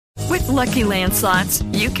Lucky Land Slots,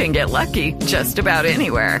 you can get lucky just about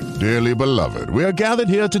anywhere. Dearly beloved, we are gathered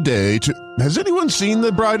here today to... Has anyone seen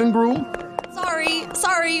the bride and groom?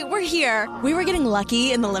 Sorry, we're here. We were getting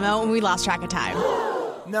lucky in the limo and we lost track of time.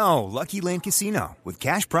 No, Lucky Land Casino, with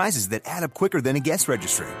cash prizes that add up quicker than a guest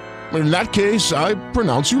registry. In that case, I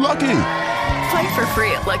pronounce you lucky. Play for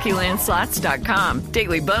free at LuckyLandSlots.com.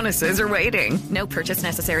 Daily bonuses are waiting. No purchase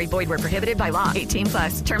necessary. Void where prohibited by law.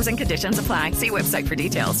 18+. Terms and conditions apply. See website for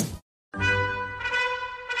details.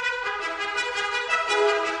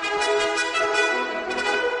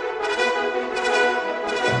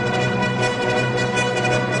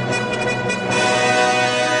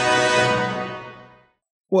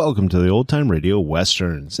 Welcome to the Old Time Radio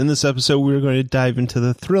Westerns. In this episode, we're going to dive into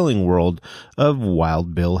the thrilling world of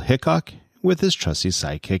Wild Bill Hickok with his trusty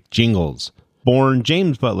sidekick, Jingles. Born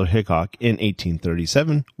James Butler Hickok in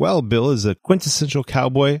 1837, Wild Bill is a quintessential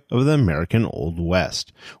cowboy of the American Old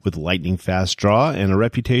West. With lightning-fast draw and a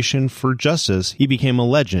reputation for justice, he became a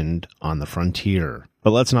legend on the frontier.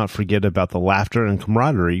 But let's not forget about the laughter and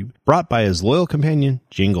camaraderie brought by his loyal companion,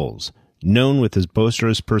 Jingles. Known with his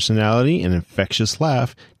boisterous personality and infectious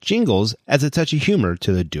laugh, Jingles adds a touch of humor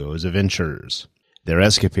to the duo's adventures. Their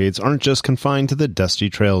escapades aren't just confined to the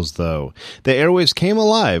dusty trails, though. The airwaves came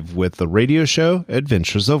alive with the radio show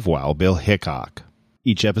Adventures of Wild Bill Hickok.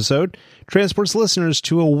 Each episode transports listeners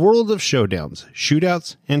to a world of showdowns,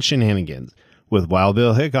 shootouts, and shenanigans, with Wild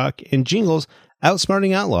Bill Hickok and Jingles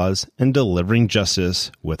outsmarting outlaws and delivering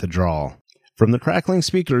justice with a drawl. From the crackling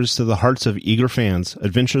speakers to the hearts of eager fans,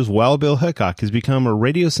 Adventures Wild Bill Hickok has become a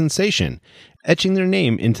radio sensation, etching their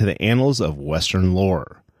name into the annals of Western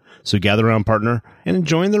lore. So gather around, partner, and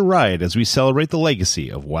join the ride as we celebrate the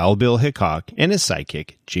legacy of Wild Bill Hickok and his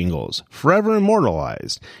sidekick, Jingles, forever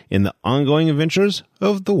immortalized in the ongoing adventures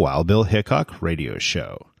of the Wild Bill Hickok radio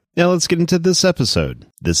show. Now let's get into this episode.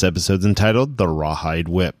 This episode's entitled The Rawhide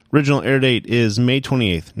Whip. Original air date is May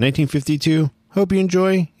 28th, 1952. Hope you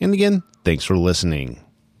enjoy, and again, thanks for listening.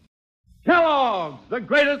 Kellogg's, the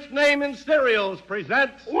greatest name in cereals,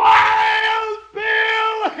 presents Wild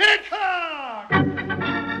Bill Hickok!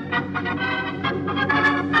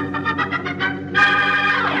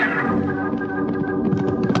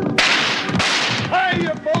 Hey,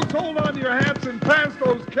 you folks, hold on to your hats and pass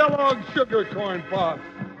those Kellogg's sugar corn pops.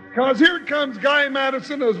 Because here comes Guy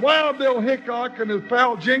Madison as Wild Bill Hickok and his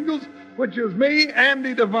pal Jingles, which is me,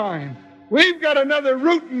 Andy Devine. We've got another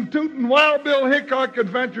rootin' tootin' Wild Bill Hickok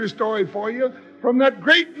adventure story for you from that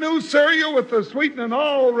great new cereal with the sweetening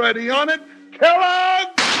already on it,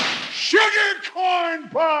 Kellogg's Sugar Corn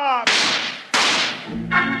Pops!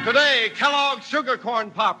 Today, Kellogg's Sugar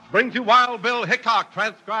Corn Pops brings you Wild Bill Hickok,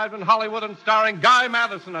 transcribed in Hollywood and starring Guy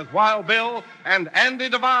Madison as Wild Bill and Andy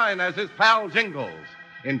Devine as his pal Jingles.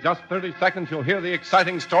 In just 30 seconds, you'll hear the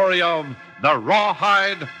exciting story of the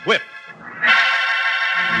Rawhide Whip.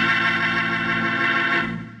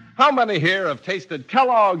 How many here have tasted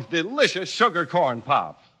Kellogg's delicious sugar corn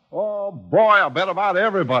pops? Oh, boy, I bet about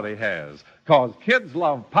everybody has. 'Cause kids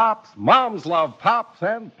love pops, moms love pops,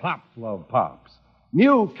 and pops love pops.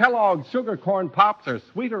 New Kellogg's sugar corn pops are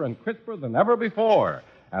sweeter and crisper than ever before.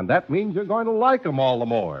 And that means you're going to like them all the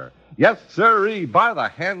more. Yes, sirree, by the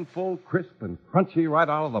handful, crisp and crunchy right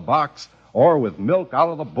out of the box, or with milk out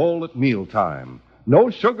of the bowl at mealtime. No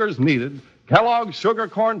sugars needed. Kellogg's Sugar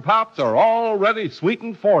Corn Pops are already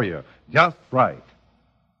sweetened for you, just right.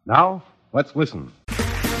 Now, let's listen.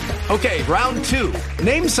 Okay, round two.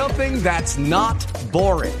 Name something that's not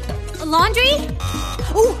boring. A laundry?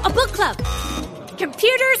 Ooh, a book club.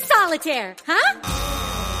 Computer solitaire, huh?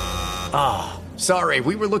 Ah, sorry,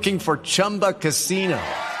 we were looking for Chumba Casino.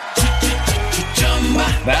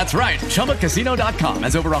 That's right. ChumbaCasino.com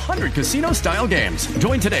has over 100 casino-style games.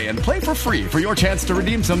 Join today and play for free for your chance to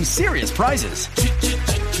redeem some serious prizes.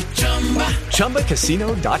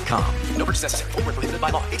 ChumbaCasino.com. No purchase necessary. Void where prohibited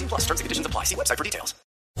by law. 18+. Terms and conditions apply. See website for details.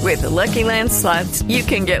 With the Lucky Land Slots, you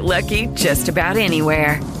can get lucky just about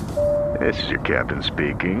anywhere. This is your captain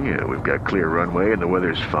speaking. We've got clear runway and the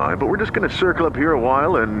weather's fine, but we're just going to circle up here a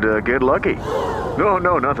while and get lucky.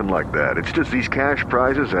 No, nothing like that. It's just these cash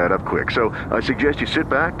prizes add up quick. So I suggest you sit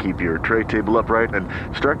back, keep your tray table upright, and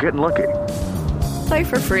start getting lucky. Play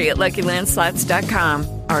for free at LuckyLandSlots.com.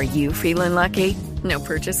 Are you feeling lucky? No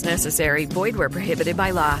purchase necessary. Void where prohibited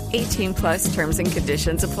by law. 18+ terms and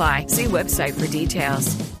conditions apply. See website for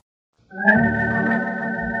details.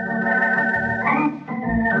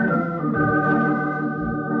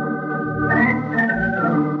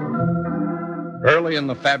 Early in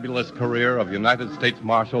the fabulous career of United States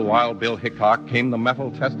Marshal Wild Bill Hickok came the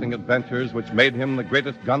metal testing adventures which made him the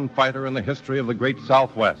greatest gunfighter in the history of the great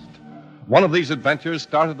Southwest. One of these adventures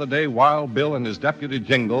started the day Wild Bill and his deputy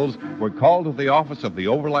Jingles were called to the office of the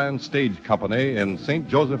Overland Stage Company in St.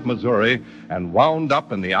 Joseph, Missouri, and wound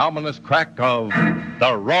up in the ominous crack of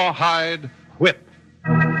the Rawhide Whip.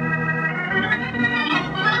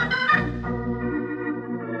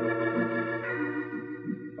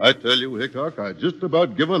 I tell you, Hickok, I'd just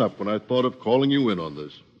about given up when I thought of calling you in on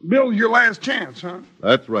this. Bill's your last chance, huh?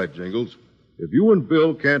 That's right, Jingles. If you and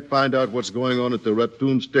Bill can't find out what's going on at the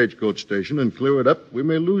Ratoon stagecoach station and clear it up, we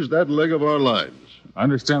may lose that leg of our lines. I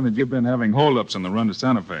understand that you've been having holdups on the run to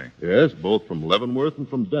Santa Fe. Yes, both from Leavenworth and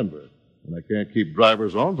from Denver. And I can't keep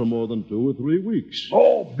drivers on for more than 2 or 3 weeks.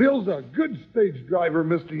 Oh, Bill's a good stage driver,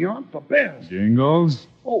 Mr. Yount, the best. Jingles?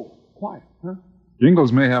 Oh, quiet, huh?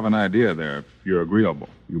 Jingles may have an idea there, if you're agreeable.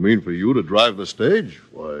 You mean for you to drive the stage?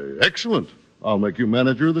 Why, excellent. I'll make you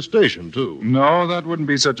manager of the station, too. No, that wouldn't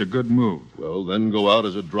be such a good move. Well, then go out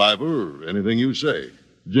as a driver or anything you say.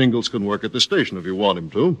 Jingles can work at the station if you want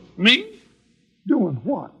him to. Me? Doing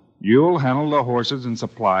what? You'll handle the horses and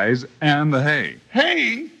supplies and the hay.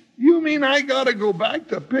 Hay? You mean I gotta go back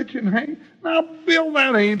to pitching hay? Now, Bill,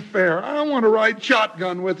 that ain't fair. I want to ride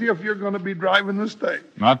shotgun with you if you're going to be driving the stage.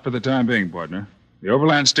 Not for the time being, partner. The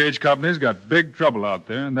Overland Stage Company's got big trouble out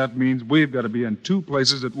there, and that means we've got to be in 2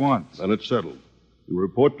 places at once. Then it's settled. You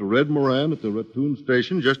report to Red Moran at the Ratoon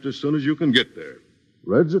station just as soon as you can get there.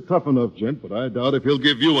 Red's a tough enough gent, but I doubt if he'll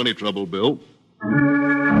give you any trouble, Bill.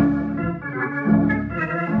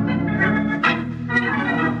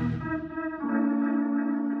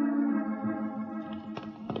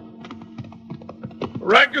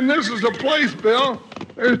 Reckon this is the place, Bill.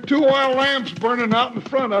 There's 2 oil lamps burning out in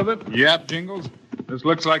front of it. Yep, Jingles. This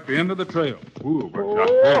looks like the end of the trail. Ooh,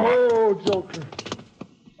 Oh, Joker.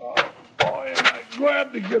 Oh, boy, am I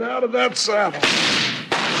glad to get out of that saddle.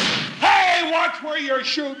 Hey, watch where you're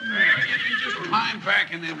shooting. You just climb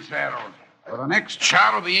back in them saddles. For the next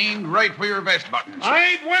shot will be aimed right for your vest buttons. I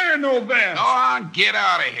ain't wearing no vest. Go on, get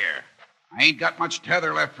out of here. I ain't got much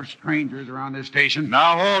tether left for strangers around this station.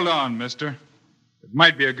 Now, hold on, mister. It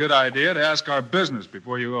might be a good idea to ask our business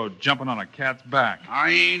before you go jumping on a cat's back.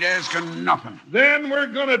 I ain't asking nothing. Then we're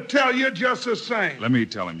going to tell you just the same. Let me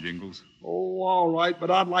tell him, Jingles. Oh, all right,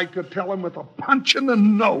 but I'd like to tell him with a punch in the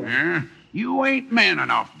nose. You ain't man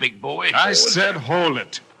enough, big boy. I said hold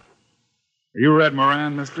it. Are you Red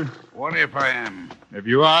Moran, mister? What if I am? If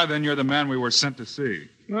you are, then you're the man we were sent to see.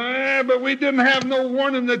 But we didn't have no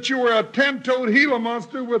warning that you were a 10-toed Gila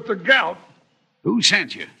monster with the gout. Who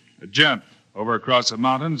sent you? A gent over across the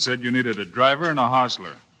mountain said you needed a driver and a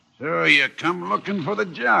hostler. So you come looking for the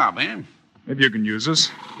job, eh? If you can use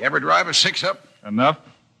us. You ever drive a 6-up? Enough.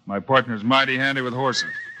 My partner's mighty handy with horses.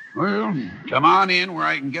 Well, come on in where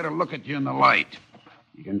I can get a look at you in the light.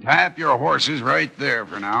 You can tie up your horses right there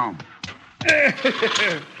for now.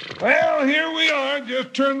 Well, here we are.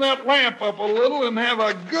 Just turn that lamp up a little and have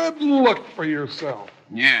a good look for yourself.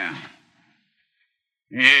 Yeah.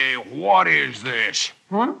 Hey, what is this?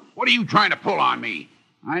 Huh? What are you trying to pull on me?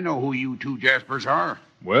 I know who you 2 Jaspers are.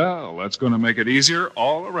 Well, that's going to make it easier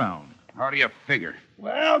all around. How do you figure?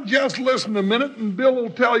 Well, just listen a minute and Bill will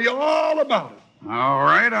tell you all about it. All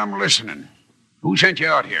right, I'm listening. Who sent you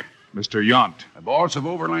out here? Mr. Yount. The boss of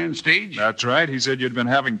Overland Stage? That's right. He said you'd been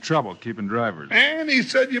having trouble keeping drivers. And he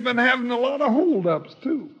said you've been having a lot of holdups,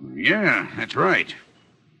 too. Yeah, that's right.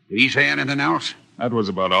 Did he say anything else? That was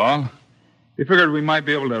about all. He figured we might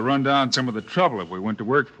be able to run down some of the trouble if we went to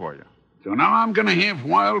work for you. So now I'm going to have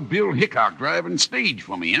Wild Bill Hickok driving stage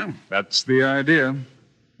for me, huh? That's the idea.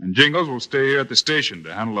 And Jingles will stay here at the station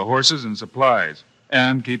to handle the horses and supplies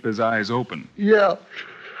and keep his eyes open. Yeah.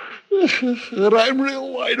 And I'm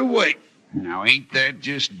real wide awake. Now, ain't that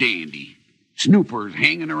just dandy? Snoopers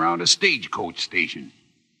hanging around a stagecoach station.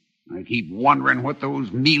 I keep wondering what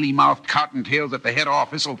those mealy-mouthed cottontails at the head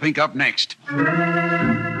office will think up next.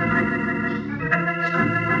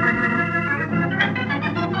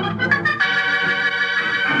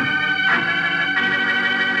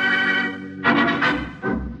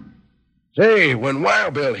 Say, when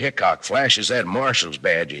Wild Bill Hickok flashes that marshal's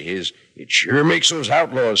badge of his, it sure makes those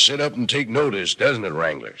outlaws sit up and take notice, doesn't it,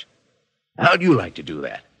 Wranglers? How'd you like to do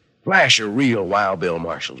that? Flash a real Wild Bill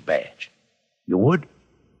marshal's badge. You would?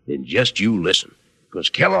 Then just you listen, because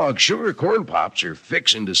Kellogg's Sugar Corn Pops are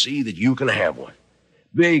fixing to see that you can have one.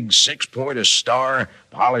 Big 6-pointer star,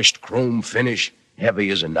 polished chrome finish,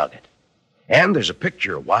 heavy as a nugget. And there's a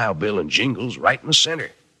picture of Wild Bill and Jingles right in the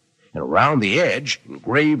center. And around the edge,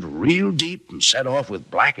 engraved real deep and set off with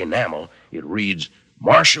black enamel, it reads,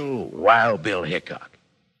 Marshal Wild Bill Hickok.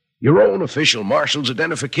 Your own official marshal's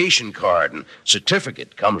identification card and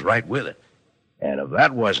certificate comes right with it. And if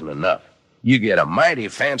that wasn't enough, you get a mighty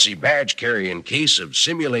fancy badge-carrying case of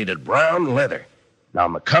simulated brown leather. Now,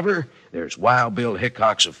 on the cover, there's Wild Bill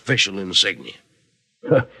Hickok's official insignia.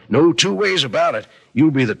 No two ways about it.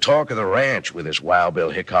 You'll be the talk of the ranch with this Wild Bill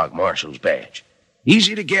Hickok Marshal's badge.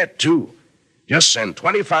 Easy to get, too. Just send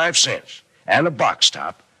 25 cents and a box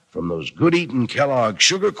top from those good-eating Kellogg's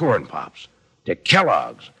Sugar Corn Pops to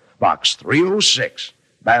Kellogg's, Box 306,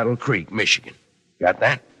 Battle Creek, Michigan. Got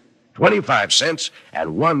that? 25 cents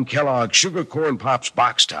and one Kellogg's Sugar Corn Pops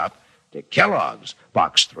box top to Kellogg's,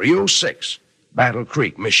 Box 306, Battle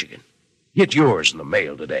Creek, Michigan. Get yours in the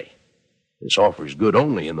mail today. This offer's good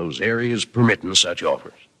only in those areas permitting such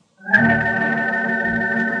offers.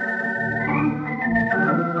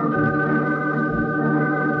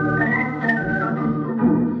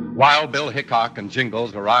 Wild Bill Hickok and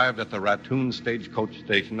Jingles arrived at the Ratoon Stagecoach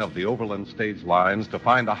Station of the Overland Stage Lines to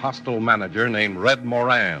find a hostile manager named Red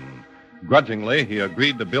Moran. Grudgingly, he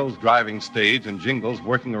agreed to Bill's driving stage and Jingles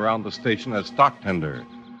working around the station as stock tender.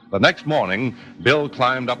 The next morning, Bill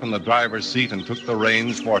climbed up in the driver's seat and took the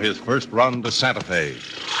reins for his first run to Santa Fe.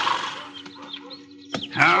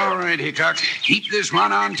 All right, Hickok. Keep this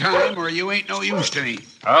run on time or you ain't no use to me.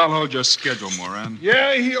 I'll hold your schedule, Moran.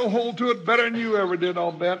 Yeah, he'll hold to it better than you ever did,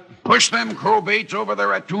 I'll bet. Push them crow baits over the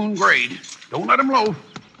Ratoon grade. Don't let them loaf.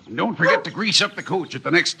 And don't forget to grease up the coach at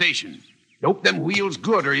the next station. Dope them wheels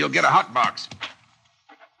good or you'll get a hot box.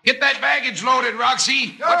 Get that baggage loaded,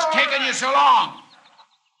 Roxy. What's taking you so long?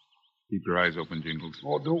 Keep your eyes open, Jingles.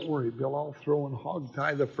 Oh, don't worry, Bill. I'll throw and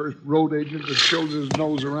hog-tie the first road agent that shows his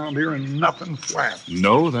nose around here and nothing flat.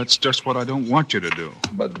 No, that's just what I don't want you to do.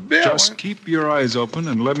 But, Bill... Just keep your eyes open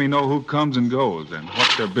and let me know who comes and goes and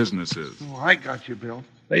what their business is. Oh, I got you, Bill.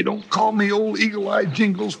 They don't call me old eagle-eyed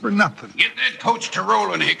Jingles for nothing. Get that coach to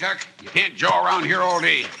rolling, Hickok. You can't jaw around here all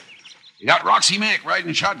day. You got Roxy Mack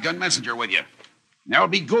riding shotgun messenger with you. There'll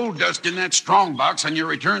be gold dust in that strong box on your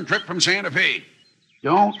return trip from Santa Fe.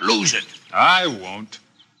 Don't lose it. I won't.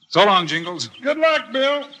 So long, Jingles. Good luck,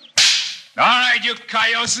 Bill. All right, you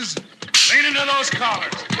cayuses. Lean into those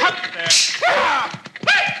collars. Up there. Ah!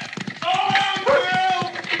 Hey!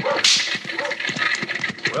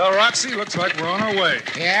 Well, Roxy, looks like we're on our way.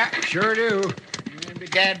 Yeah, sure do. And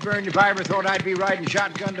begad burned if I ever thought I'd be riding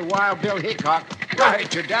shotgun to Wild Bill Hickok. Why,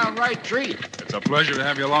 it's a downright treat. It's a pleasure to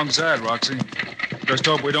have you alongside, Roxy. Just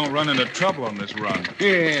hope we don't run into trouble on this run.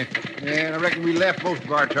 Yeah, I reckon we left most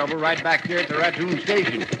of our trouble right back there at the Ratoon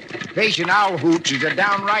Station. Facing owl hoots is a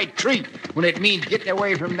downright treat when it means getting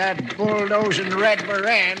away from that bulldozing Red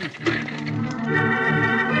Moran.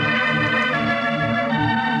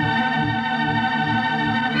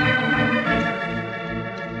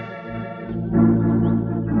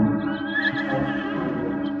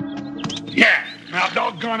 Yeah, now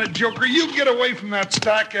doggone it, Joker, you get away from that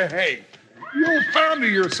stack of hay. You'll founder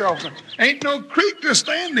yourself. Ain't no creek to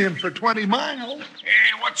stand in for 20 miles.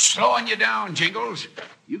 Hey, what's slowing you down, Jingles?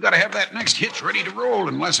 You gotta have that next hitch ready to roll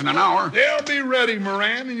in less than an hour. They'll be ready,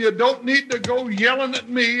 Moran, and you don't need to go yelling at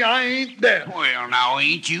me. I ain't dead. Well, now,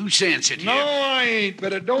 ain't you sensitive? No, I ain't,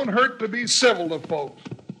 but it don't hurt to be civil to folks.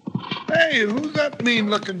 Hey, who's that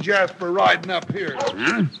mean-looking Jasper riding up here?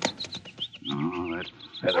 Huh? Oh, that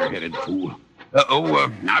feather-headed fool.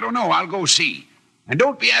 I don't know. I'll go see. And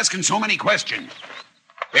don't be asking so many questions.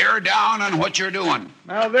 Bear down on what you're doing.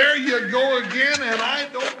 Now, there you go again, and I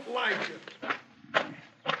don't like it.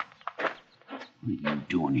 What are you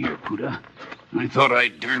doing here, Puda? I thought I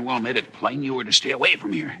darn well made it plain you were to stay away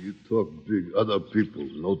from here. You talk big other people,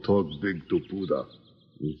 no talk big to Puda.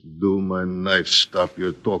 If do my knife stop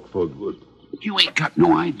your talk for good. You ain't got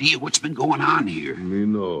no idea what's been going on here. Me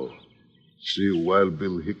know. See Wild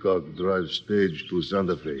Bill Hickok drive stage to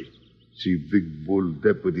Santa Fe. See Big Bull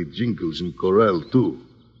Deputy Jingles in corral, too.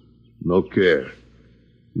 No care.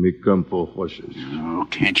 Me come for horses. Oh,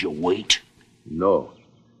 can't you wait? No.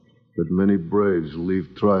 But many braves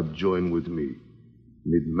leave tribe join with me.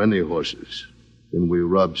 Need many horses. Then we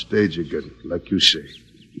rob stage again, like you say.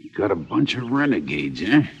 You got a bunch of renegades,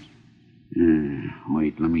 eh?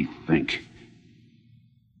 Wait, let me think.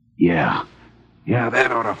 Yeah,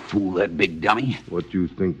 that ought to fool that big dummy. What do you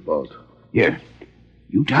think about? Here.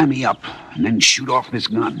 You tie me up and then shoot off this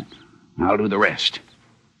gun. I'll do the rest.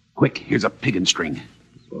 Quick, here's a piggin string.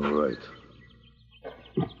 All right.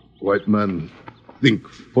 White man think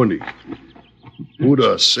funny.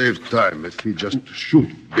 Buddha save time if he just shoot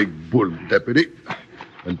Big Bull Deputy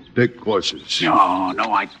and take horses. No,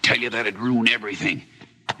 I tell you that'd ruin everything.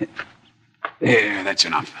 There, that's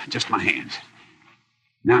enough. Just my hands.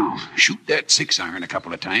 Now, shoot that 6-iron a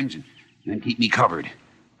couple of times and then keep me covered.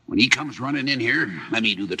 When he comes running in here, let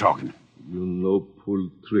me do the talking. You know pull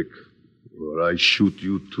trick. or I shoot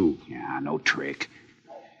you too. Yeah, no trick.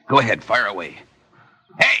 Go ahead, fire away.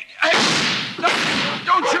 Hey! No,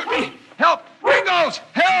 don't shoot me! Help! Jingles!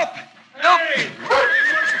 Help! Help! Hey,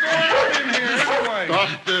 what's going on in here anyway?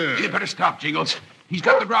 Stop there. You better stop, Jingles. He's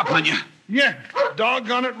got the drop on you. Yeah,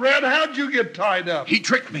 doggone it, Red. How'd you get tied up? He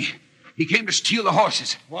tricked me. He came to steal the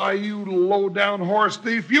horses. Why, you low-down horse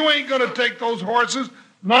thief, you ain't gonna take those horses,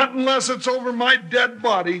 not unless it's over my dead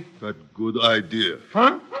body. That good idea.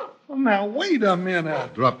 Huh? Well, now, wait a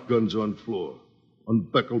minute. Drop guns on floor.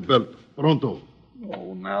 Unbuckle belt. Pronto.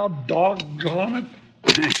 Oh, now, doggone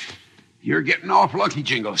it. You're getting off lucky,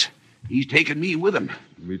 Jingles. He's taking me with him.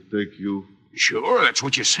 Me take you? Sure, that's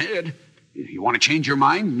what you said. You want to change your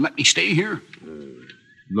mind and let me stay here?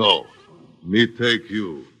 No. Me take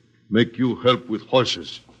you. Make you help with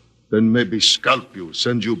horses. Then maybe scalp you,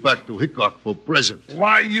 send you back to Hickok for present.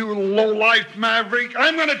 Why, you low-life maverick,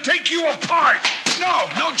 I'm gonna take you apart!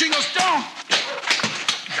 No, Jingles, don't!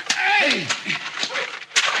 Hey!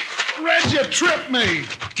 Red, you tripped me!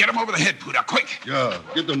 Get him over the head, Puda, quick! Yeah,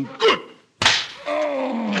 get them good!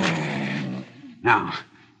 Oh! Now,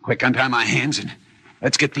 quick, untie my hands and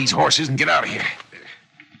let's get these horses and get out of here.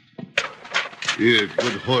 Here,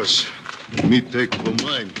 good horse. Me take for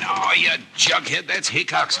mine. No, you jughead, that's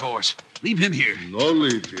Hickok's horse. Leave him here. No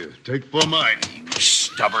leave here. Take for mine. You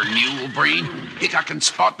stubborn mule brain. Hickok can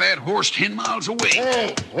spot that horse 10 miles away.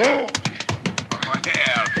 Oh! Well,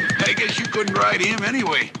 I guess you couldn't ride him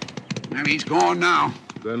anyway. And he's gone now.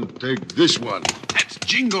 Then take this one. That's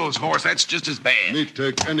Jingles' horse. That's just as bad. Me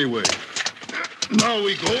take anyway. Now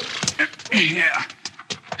we go. Yeah.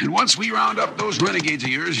 And once we round up those renegades of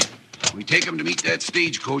yours, we take them to meet that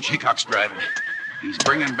stagecoach Hickok's driving. He's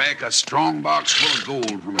bringing back a strong box full of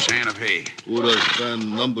gold from Santa Fe. Puda's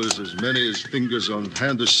band numbers as many as fingers on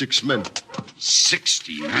hand of 6 men.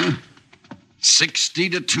 60, huh?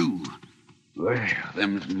 60-2. Well,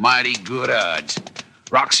 them's mighty good odds.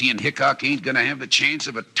 Roxy and Hickok ain't gonna have the chance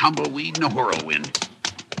of a tumbleweed in a whirlwind.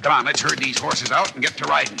 Come on, let's herd these horses out and get to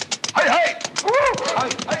riding. Hey! Hey! Come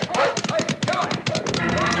on!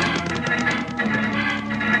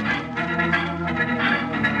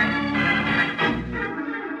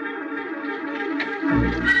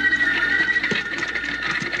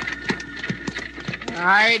 All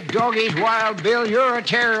right, doggies, Wild Bill, you're a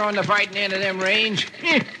terror on the fighting end of them range.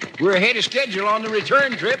 We're ahead of schedule on the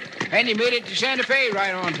return trip, and you made it to Santa Fe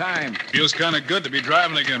right on time. Feels kind of good to be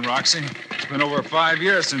driving again, Roxy. It's been over 5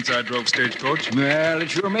 years since I drove stagecoach. Well, it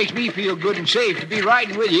sure makes me feel good and safe to be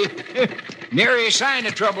riding with you. Nary a sign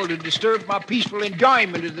of trouble to disturb my peaceful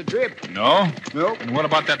enjoyment of the trip. No? Nope. And what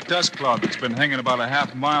about that dust cloud that's been hanging about a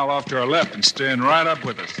half mile off to our left and staying right up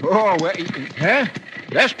with us? Oh, well, huh?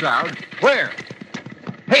 Dust cloud? Where?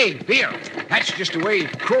 Hey, Bill, that's just the way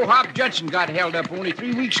Crowhop Judson got held up only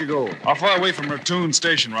 3 weeks ago. How far away from Ratoon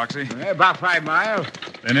Station, Roxy? About 5 miles.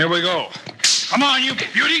 Then here we go. Come on, you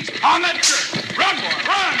beauties! On that dirt! Run, boy,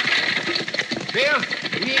 run! Bill,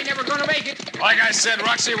 we ain't never gonna make it. Like I said,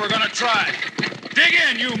 Roxy, we're gonna try. Dig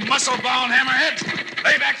in, you muscle-bound hammerheads!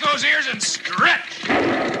 Lay back those ears and stretch!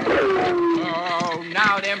 Oh,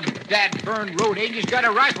 now them dad-burned road agents got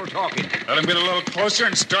a rifle talking. Let them get a little closer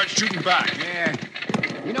and start shooting back. Yeah.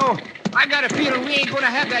 You know, I got a feeling we ain't gonna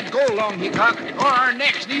have that goal long, Hickok, or our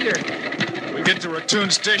next either. We get to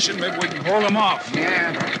Ratoon Station, maybe we can hold them off.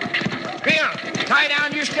 Yeah. Bill, tie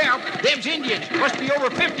down your scalp. Them's Indians. Must be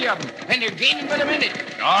over 50 of them, and they're gaining by the minute.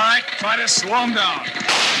 All right, try to slow them down.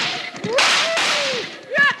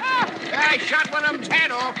 I shot one of them's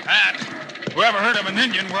head off. Hat? Whoever heard of an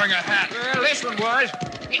Indian wearing a hat? Well, this one was.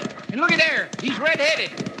 And look at there. He's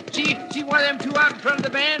red-headed. See one of them two out in front of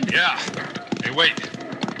the band? Yeah. Hey, wait.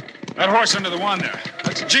 That horse under the one there.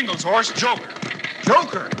 That's Jingles' horse, Joker.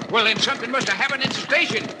 Joker? Well, then something must have happened at the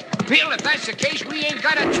station. Bill, if that's the case, we ain't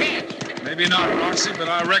got a chance. Maybe not, Roxy, but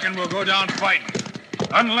I reckon we'll go down fighting.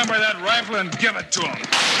 Unlimber that rifle and give it to him.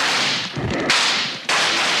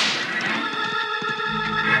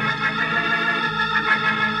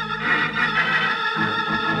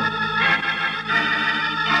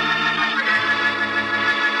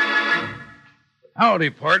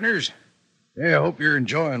 Howdy, partners. I hope you're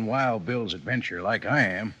enjoying Wild Bill's adventure like I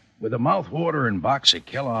am with a mouth-watering box of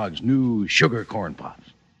Kellogg's new sugar corn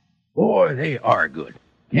pops. Boy, they are good.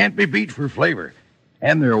 Can't be beat for flavor.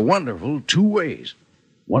 And they're wonderful 2 ways.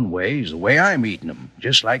 One way is the way I'm eating them,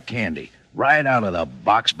 just like candy, right out of the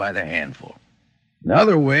box by the handful. The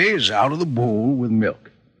other way is out of the bowl with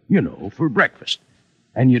milk, for breakfast.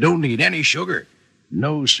 And you don't need any sugar.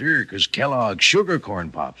 No, sir, 'cause Kellogg's sugar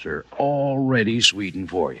corn pops are already sweetened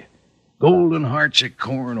for you. Golden hearts of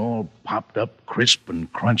corn all popped up, crisp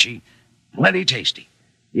and crunchy. Plenty tasty.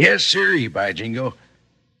 Yes, sir, by jingo.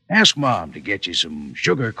 Ask Mom to get you some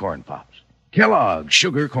sugar corn pops. Kellogg's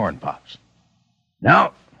Sugar Corn Pops.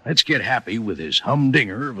 Now, let's get happy with his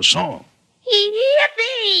humdinger of a song.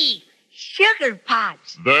 Yippee! Sugar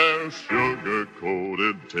Pops. They're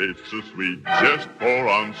sugar-coated, taste so sweet. Just pour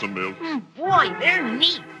on some milk. Boy, they're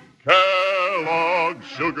neat. Kellogg's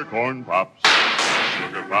Sugar Corn Pops.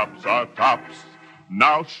 Sugar Pops are tops.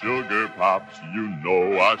 Now Sugar Pops, you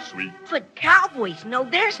know are sweet. But cowboys know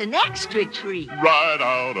there's an extra treat. Right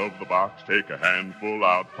out of the box, take a handful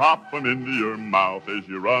out. Pop 'em into your mouth as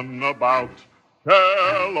you run about.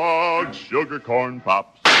 Kellogg's Sugar Corn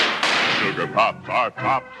Pops. Sugar Pops are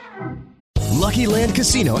tops. Lucky Land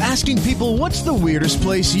Casino, asking people, what's the weirdest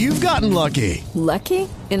place you've gotten lucky? Lucky?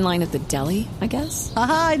 In line at the deli, I guess?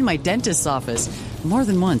 Aha, in my dentist's office. More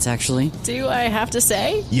than once, actually. Do I have to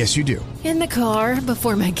say? Yes, you do. In the car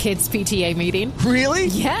before my kids' PTA meeting. Really?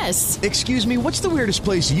 Yes. Excuse me, what's the weirdest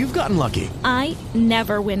place you've gotten lucky? I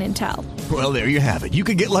never win and tell. Well, there you have it. You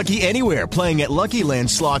can get lucky anywhere, playing at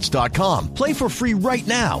LuckyLandSlots.com. Play for free right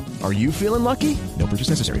now. Are you feeling lucky? No purchase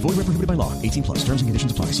necessary. Void where prohibited by law. 18+. Terms and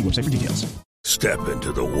conditions apply. See website for details. Step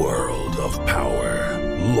into the world of power,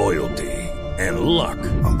 loyalty, and luck.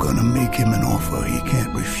 I'm gonna make him an offer he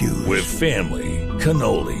can't refuse. With family,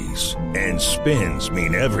 cannolis, and spins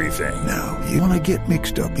mean everything. Now, you wanna get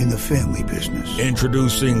mixed up in the family business.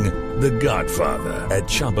 Introducing The Godfather at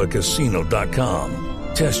ChumbaCasino.com.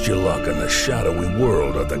 Test your luck in the shadowy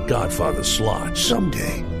world of The Godfather slot.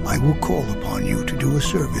 Someday, I will call upon you to do a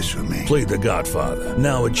service for me. Play The Godfather,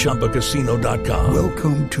 now at ChumbaCasino.com.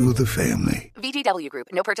 Welcome to the family. VGW Group.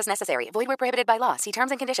 No purchase necessary. Void where prohibited by law. See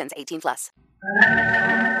terms and conditions. 18+.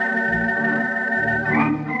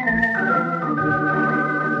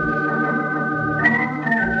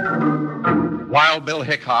 Wild Bill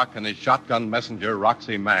Hickok and his shotgun messenger,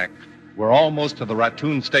 Roxy Mack, were almost to the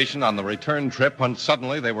Raccoon Station on the return trip when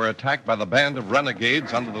suddenly they were attacked by the band of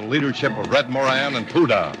renegades under the leadership of Red Moran and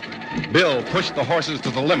Poodah. Bill pushed the horses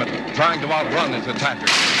to the limit, trying to outrun his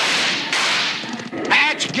attackers.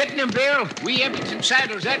 Patch, getting them, Bill. We emptied some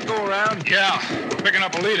saddles that go around. Yeah, we're picking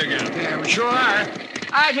up a lead again. Yeah, we sure are.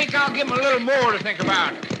 I think I'll give them a little more to think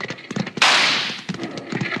about.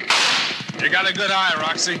 You got a good eye,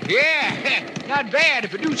 Roxy. Yeah, not bad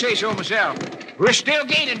if I do say so myself. We're still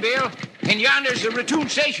gaining, Bill, and yonder's the Raccoon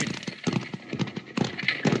Station.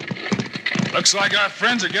 Looks like our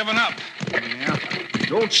friends are giving up. Yeah,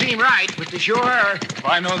 don't seem right, but they sure are. If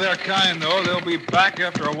I know their kind, though, they'll be back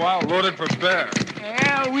after a while loaded for bear.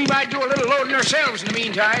 Well, we might do a little loading ourselves in the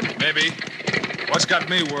meantime. Maybe. What's got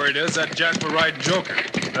me worried is that Jasper Wright joker.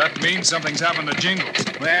 That means something's happened to Jingles.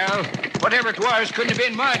 Well, whatever it was couldn't have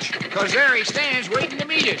been much, because there he stands waiting to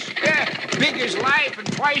meet us. Yeah, big as life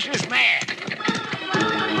and twice as mad.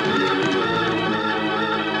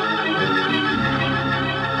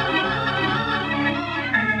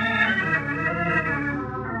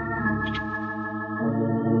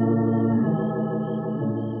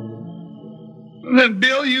 Then,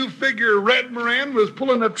 Bill, you figure Red Moran was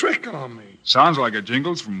pulling a trick on me. Sounds like a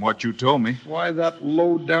Jingles from what you told me. Why, that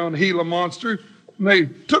low-down Gila monster. And they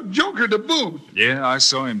took Joker to boot. Yeah, I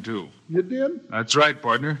saw him, too. You did? That's right,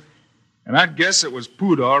 partner. And I'd guess it was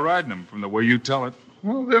Poodah riding him from the way you tell it.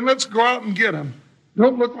 Well, then let's go out and get him.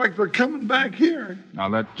 Don't look like they're coming back here. Now,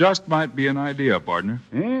 that just might be an idea, partner.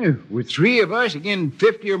 Yeah, with three of us again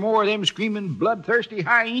 50 or more of them screaming bloodthirsty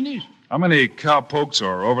hyenas. How many cowpokes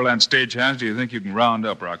or overland stagehands do you think you can round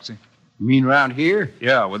up, Roxy? You mean round here?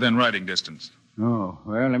 Yeah, within riding distance. Oh,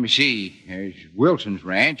 well, let me see. There's Wilson's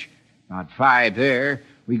ranch. About 5 there.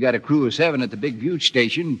 We got a crew of 7 at the Big Butte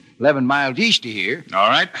station, 11 miles east of here. All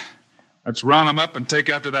right. Let's round them up and take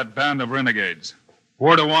after that band of renegades.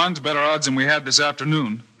 4 to 1's better odds than we had this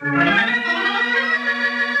afternoon.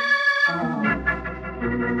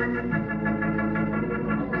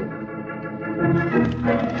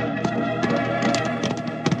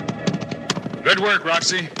 Good work,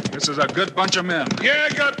 Roxy. This is a good bunch of men. Yeah,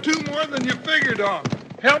 I got 2 more than you figured on.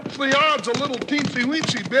 Helps the odds a little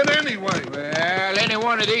teensy-weensy bit anyway. Well, any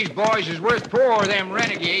one of these boys is worth 4 of them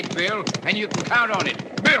renegades, Bill, and you can count on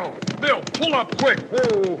it. Bill, pull up quick.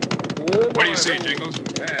 Whoa. What do you see, Jingles?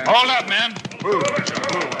 Hold up, man.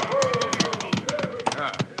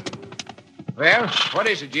 Well, what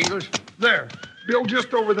is it, Jingles? There. Bill,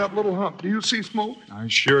 just over that little hump. Do you see smoke? I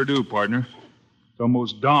sure do, partner. It's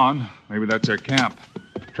almost dawn. Maybe that's their camp.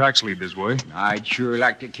 Tracks lead this way. I'd sure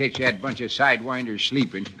like to catch that bunch of sidewinders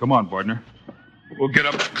sleeping. Come on, partner. We'll get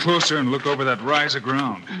up closer and look over that rise of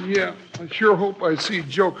ground. Yeah, I sure hope I see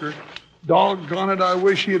Joker. Doggone it, I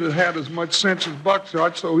wish he'd have had as much sense as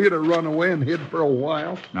Buckshot, so he'd have run away and hid for a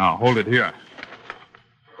while. Now, hold it here.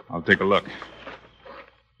 I'll take a look.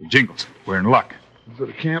 Jingles, we're in luck. Is it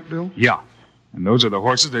a camp, Bill? Yeah. And those are the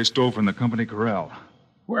horses they stole from the company corral.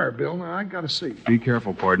 Where, Bill? Now, I gotta see. Be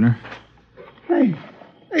careful, partner. Hey,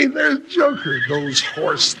 there's Joker, those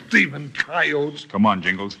horse-thieving coyotes. Come on,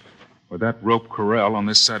 Jingles. With that rope corral on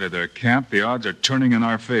this side of their camp, the odds are turning in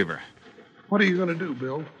our favor. What are you gonna do,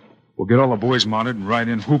 Bill? We'll get all the boys mounted and ride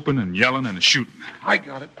in whooping and yelling and shooting. I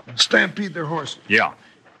got it. Stampede their horses. Yeah.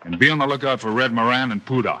 And be on the lookout for Red Moran and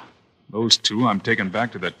Puda. Those two I'm taking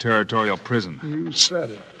back to the territorial prison. You said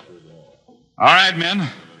it. All right, men.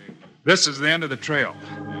 This is the end of the trail.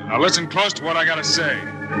 Now listen close to what I gotta say.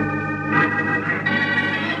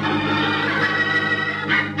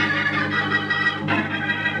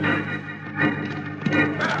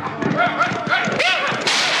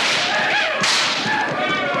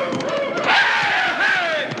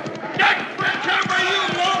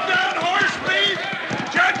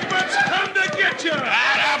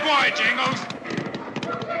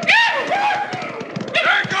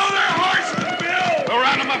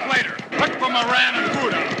 Moran and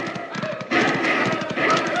Buddha.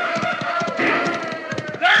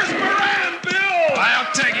 There's Moran, Bill!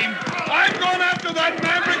 I'll take him. I'm going after that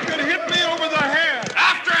maverick that hit me over the head.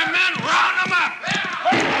 After him, men, round him up!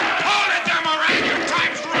 Hold it there, Moran, your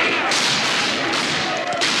time's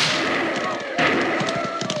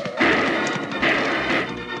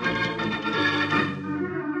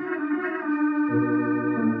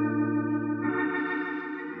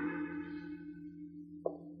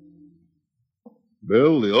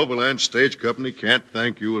Bill, the Overland Stage Company can't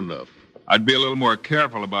thank you enough. I'd be a little more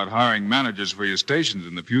careful about hiring managers for your stations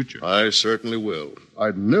in the future. I certainly will.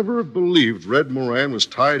 I'd never have believed Red Moran was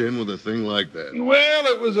tied in with a thing like that. Well,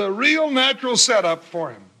 it was a real natural setup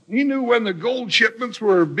for him. He knew when the gold shipments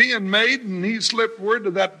were being made, and he slipped word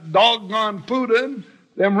to that doggone Puda, and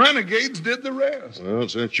them renegades did the rest. Well,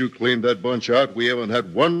 since you cleaned that bunch out, we haven't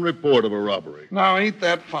had one report of a robbery. Now, ain't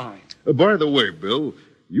that fine? By the way, Bill,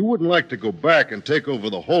 you wouldn't like to go back and take over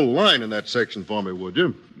the whole line in that section for me, would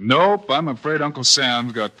you? Nope, I'm afraid Uncle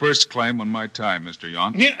Sam's got first claim on my time, Mr.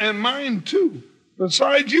 Yon. Yeah, and mine, too.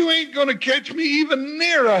 Besides, you ain't going to catch me even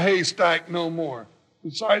near a haystack no more.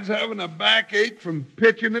 Besides having a backache from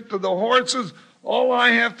pitching it to the horses, all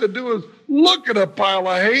I have to do is look at a pile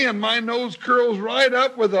of hay and my nose curls right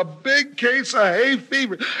up with a big case of hay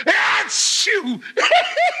fever. Achoo!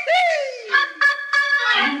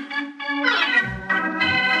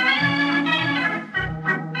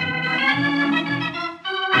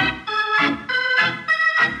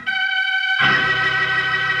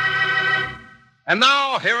 And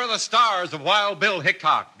now, here are the stars of Wild Bill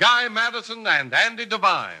Hickok, Guy Madison, and Andy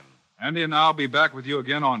Devine. Andy and I'll be back with you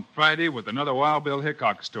again on Friday with another Wild Bill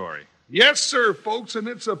Hickok story. Yes, sir, folks, and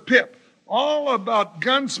it's a pip. All about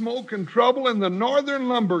gun smoke and trouble in the northern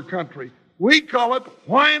lumber country. We call it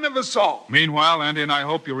Wine of Assault. Meanwhile, Andy and I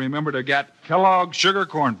hope you'll remember to get Kellogg's Sugar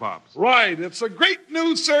Corn Pops. Right. It's a great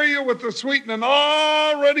new cereal with the sweetening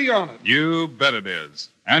already on it. You bet it is.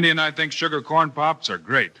 Andy and I think Sugar Corn Pops are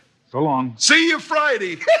great. So long. See you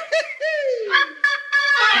Friday.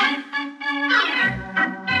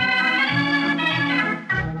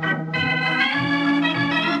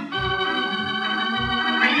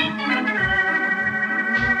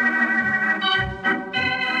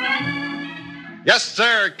 Yes,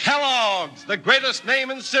 sir, Kellogg's, the greatest name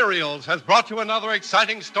in cereals, has brought you another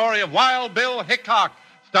exciting story of Wild Bill Hickok,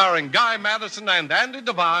 starring Guy Madison and Andy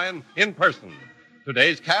Devine in person.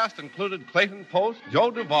 Today's cast included Clayton Post,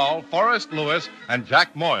 Joe Duvall, Forrest Lewis, and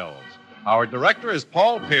Jack Moyles. Our director is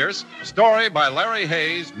Paul Pierce, story by Larry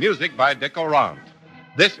Hayes, music by Dick Orant.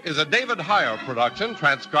 This is a David Heyer production,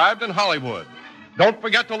 transcribed in Hollywood. Don't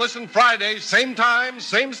forget to listen Fridays, same time,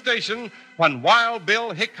 same station, when Wild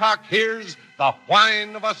Bill Hickok hears the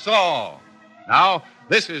whine of a saw. Now,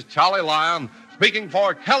 this is Charlie Lyon speaking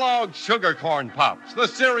for Kellogg's Sugar Corn Pops, the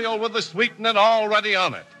cereal with the sweetening already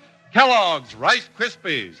on it. Kellogg's Rice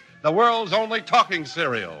Krispies, the world's only talking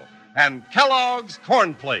cereal. And Kellogg's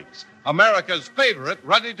Corn Flakes, America's favorite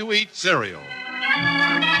ready-to-eat cereal.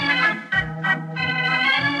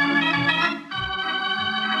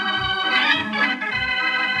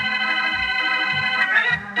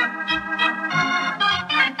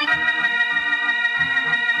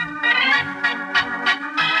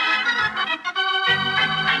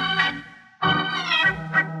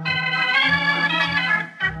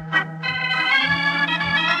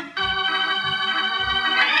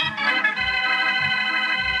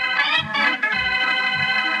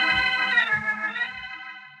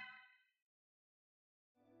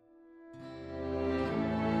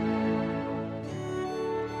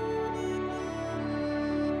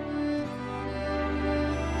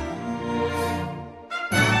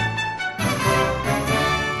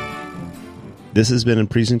 This has been a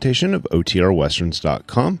presentation of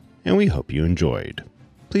OTRWesterns.com, and we hope you enjoyed.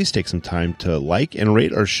 Please take some time to like and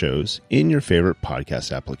rate our shows in your favorite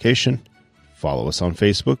podcast application. Follow us on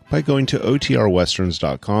Facebook by going to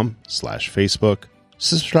OTRWesterns.com/Facebook.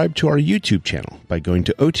 Subscribe to our YouTube channel by going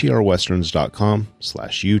to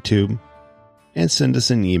OTRWesterns.com/YouTube. And send us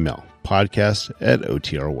an email,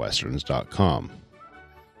 podcast@OTRWesterns.com.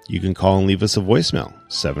 You can call and leave us a voicemail,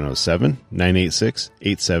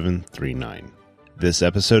 707-986-8739. This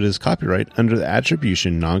episode is copyright under the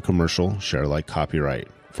Attribution Non-Commercial Share-alike copyright.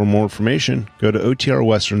 For more information, go to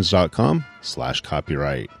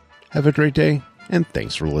OTRWesterns.com/copyright. Have a great day, and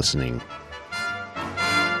thanks for listening.